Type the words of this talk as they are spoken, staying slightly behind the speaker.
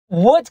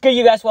What's good,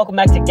 you guys? Welcome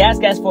back to Gas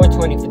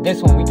 420. For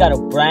this one, we got a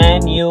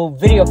brand new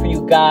video for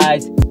you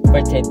guys.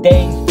 For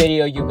today's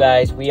video, you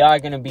guys, we are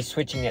going to be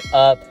switching it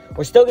up.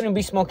 We're still going to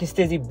be smoking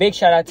STIIIZY. Big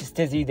shout out to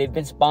STIIIZY. They've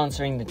been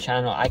sponsoring the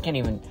channel. I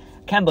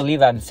can't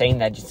believe I'm saying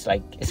that. Just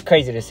like, it's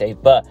crazy to say.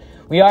 But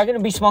we are going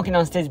to be smoking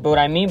on STIIIZY. But what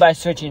I mean by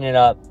switching it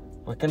up,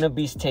 we're going to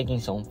be taking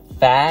some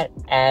fat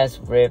ass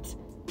rips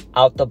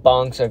out the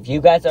bong. So if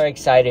you guys are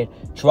excited,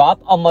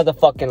 drop a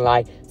motherfucking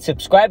like,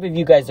 subscribe if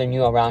you guys are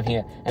new around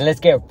here, and let's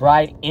get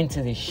right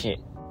into this shit.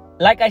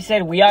 Like I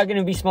said, we are going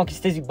to be smoking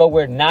STIIIZY, but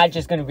we're not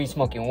just going to be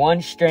smoking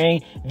one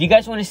strain. If you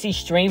guys want to see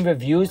strain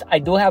reviews, I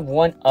do have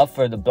one up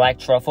for the black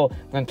truffle.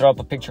 I'm going to throw up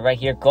a picture right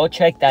here. Go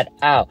check that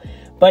out.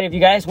 But if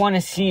you guys want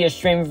to see a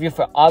strain review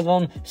for all of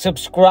them,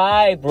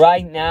 subscribe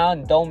right now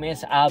and don't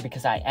miss out,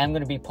 because I am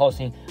going to be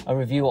posting a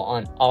review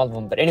on all of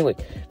them. But anyway,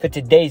 for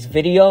today's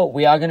video,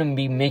 we are going to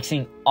be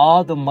mixing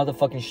all the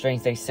motherfucking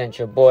strains they sent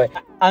your boy.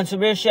 On some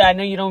real shit, I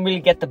know you don't really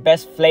get the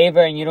best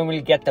flavor and you don't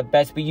really get the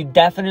best, but you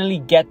definitely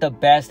get the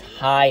best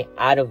high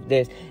out of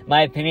this. In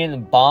my opinion, the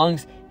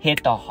bongs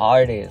hit the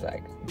hardest.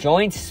 Like,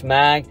 joints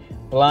smack,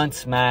 blunt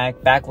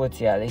smack, backwoods,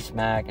 yeah, they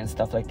smack and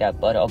stuff like that.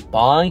 But a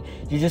bong,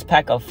 you just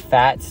pack a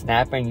fat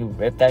snapper and you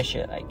rip that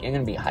shit, like, you're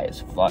gonna be high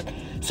as fuck.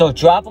 So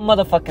drop a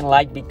motherfucking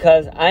like,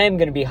 because I am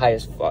gonna be high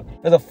as fuck.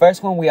 For the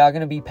first one, we are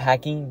gonna be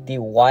packing the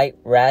white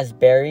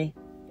raspberry.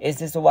 Is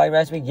this a white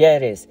raspberry? Yeah,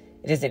 it is.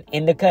 It is an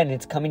indica, and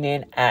it's coming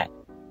in at,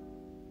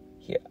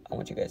 here, I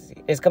want you guys to see.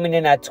 It's coming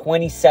in at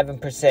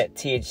 27%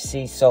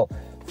 THC, so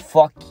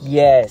fuck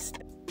yes.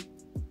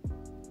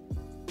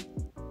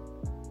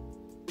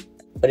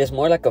 But it's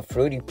more like a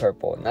fruity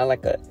purple, not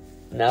like a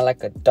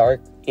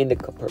dark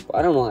indica purple.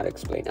 I don't know how to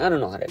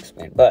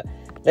explain. But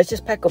let's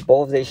just pack a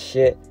bowl of this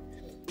shit.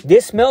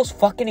 This smells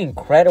fucking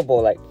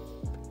incredible. Like,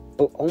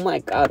 but oh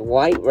my god,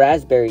 white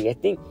raspberry. I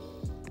think,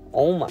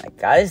 oh my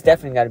god, it's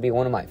definitely got to be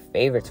one of my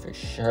favorites for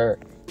sure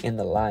in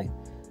the line.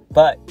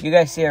 But you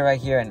guys see it right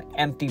here, an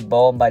empty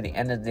bowl. And by the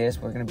end of this,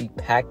 we're gonna be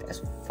packed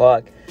as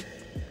fuck.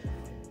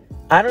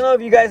 I don't know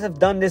if you guys have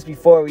done this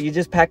before, where you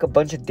just pack a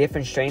bunch of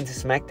different strains to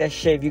smack that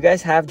shit. If you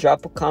guys have,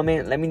 drop a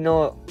comment. Let me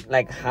know,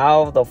 like,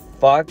 how the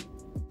fuck.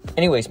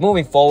 Anyways,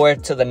 moving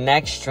forward to the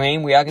next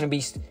strain, we are going to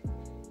be,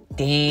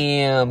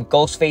 damn,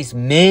 Ghostface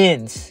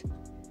Mints.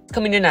 It's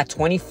coming in at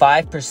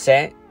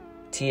 25%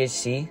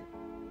 THC.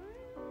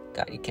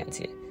 God, you can't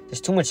see it.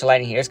 There's too much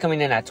lighting here. It's coming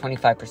in at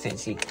 25%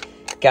 C.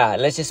 God,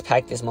 let's just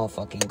pack this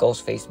motherfucking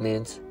Ghostface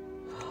Mints.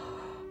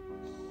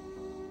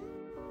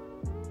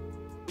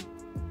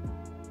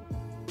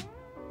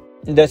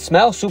 The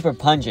smell's super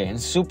pungent and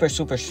super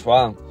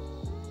strong.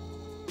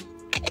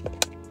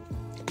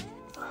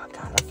 Oh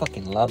god, I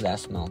fucking love that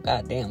smell.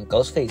 God damn,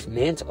 Ghostface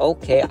Mints.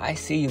 Okay, I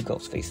see you,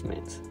 Ghostface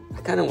Mints.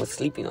 I kind of was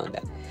sleeping on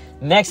that.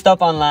 Next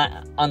up on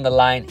the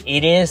line,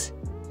 it is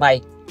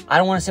my, I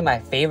don't want to say my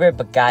favorite,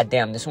 but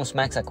goddamn, this one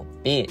smacks like a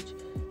bitch.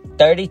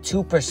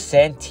 32%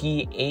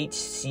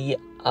 THC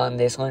on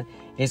this one.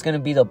 It's gonna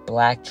be the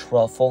black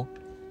truffle.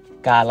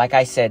 God, like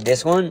I said,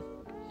 this one,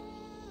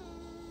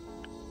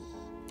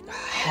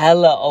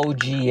 hella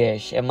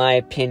OG-ish, in my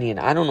opinion.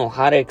 I don't know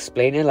how to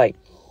explain it. Like,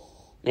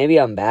 maybe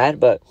I'm bad,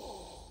 but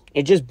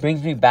it just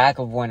brings me back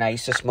of when I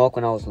used to smoke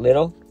when I was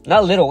little.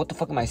 Not little, what the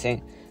fuck am I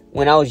saying?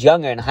 When I was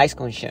younger in high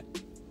school and shit.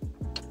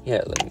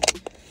 Here, let me,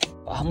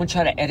 I'm gonna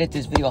try to edit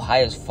this video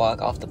high as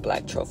fuck off the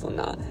black truffle.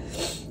 Nah.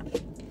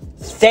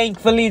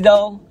 Thankfully,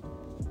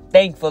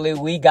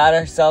 we got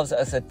ourselves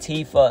a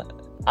sativa.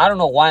 I don't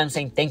know why I'm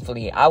saying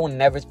thankfully. I would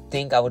never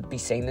think I would be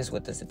saying this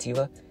with the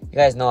sativa. You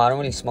guys know I don't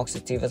really smoke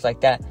sativas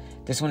like that.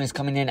 This one is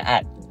coming in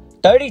at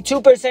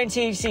 32%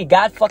 THC.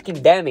 God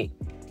fucking damn it.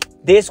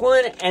 This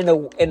one and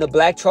the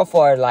black truffle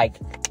are like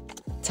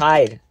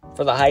tied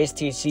for the highest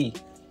THC.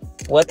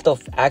 What the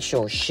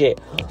actual shit?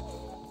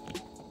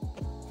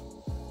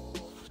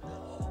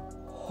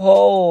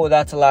 Oh,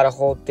 that's a lot of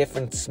whole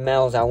different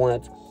smells I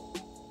want.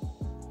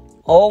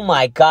 Oh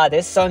my god,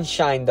 this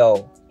sunshine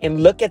though.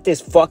 And look at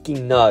this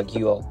fucking nug,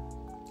 yo.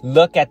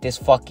 Look at this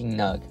fucking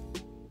nug.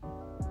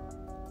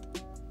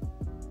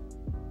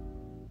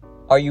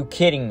 Are you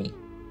kidding me?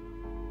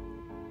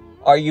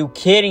 Are you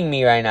kidding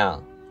me right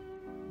now?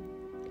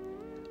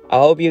 I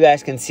hope you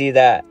guys can see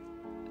that.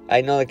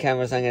 I know the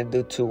camera's not gonna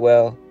do too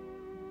well,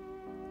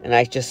 and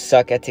I just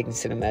suck at taking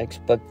cinematics,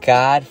 but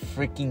god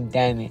freaking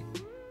damn it.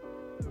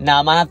 Now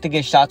I might have to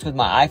get shots with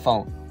my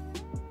iPhone.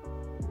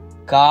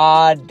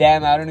 God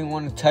damn it, I don't even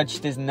want to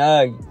touch this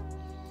nug.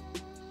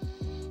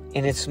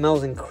 And it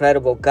smells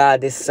incredible.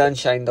 God, this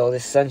sunshine though.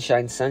 This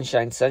sunshine.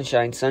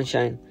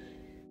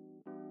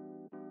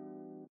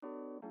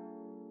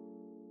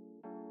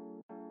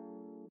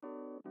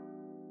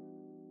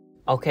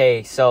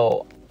 Okay,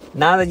 so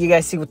now that you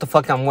guys see what the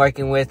fuck I'm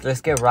working with,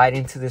 let's get right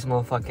into this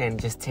motherfucker and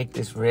just take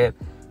this rip.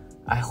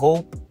 I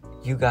hope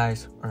you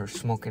guys are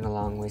smoking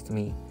along with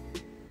me,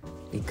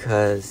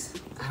 because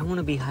I don't want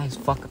to be high as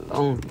fuck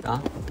alone,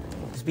 y'all.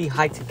 Let's be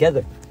high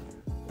together.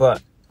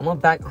 But I'm gonna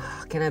back.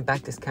 Can I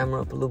back this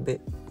camera up a little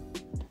bit?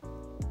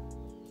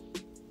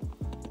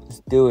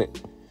 Let's do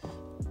it.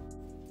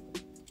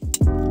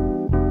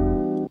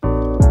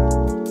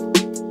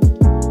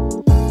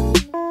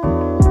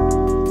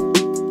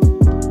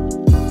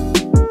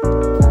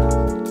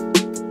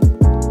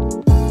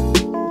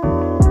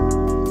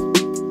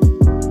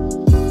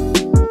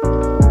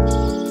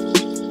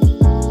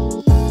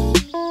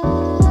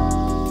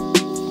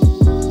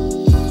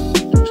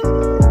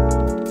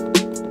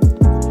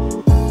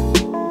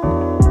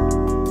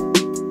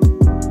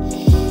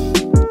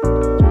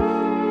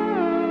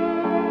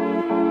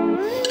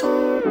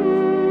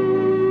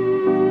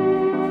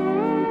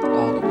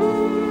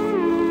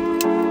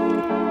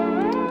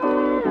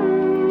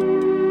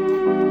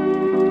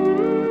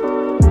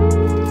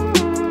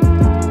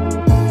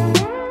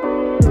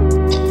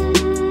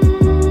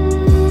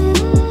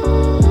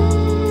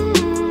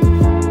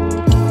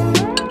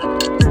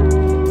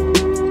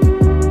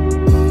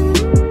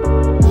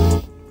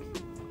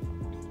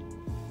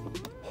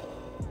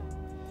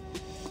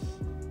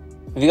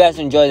 If you guys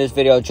enjoyed this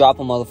video, drop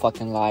a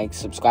motherfucking like.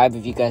 Subscribe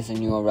if you guys are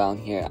new around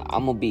here.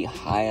 I'm gonna be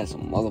high as a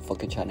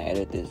motherfucker trying to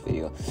edit this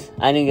video.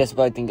 I know you guys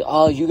probably think,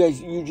 oh,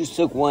 you just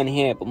took one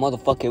hit. But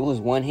motherfucker, it was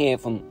one hit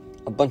from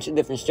a bunch of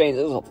different strains.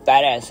 It was a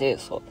fat ass hit,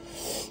 so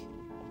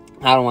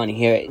I don't want to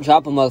hear it.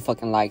 Drop a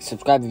motherfucking like.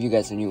 Subscribe if you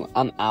guys are new.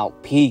 I'm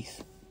out.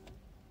 Peace.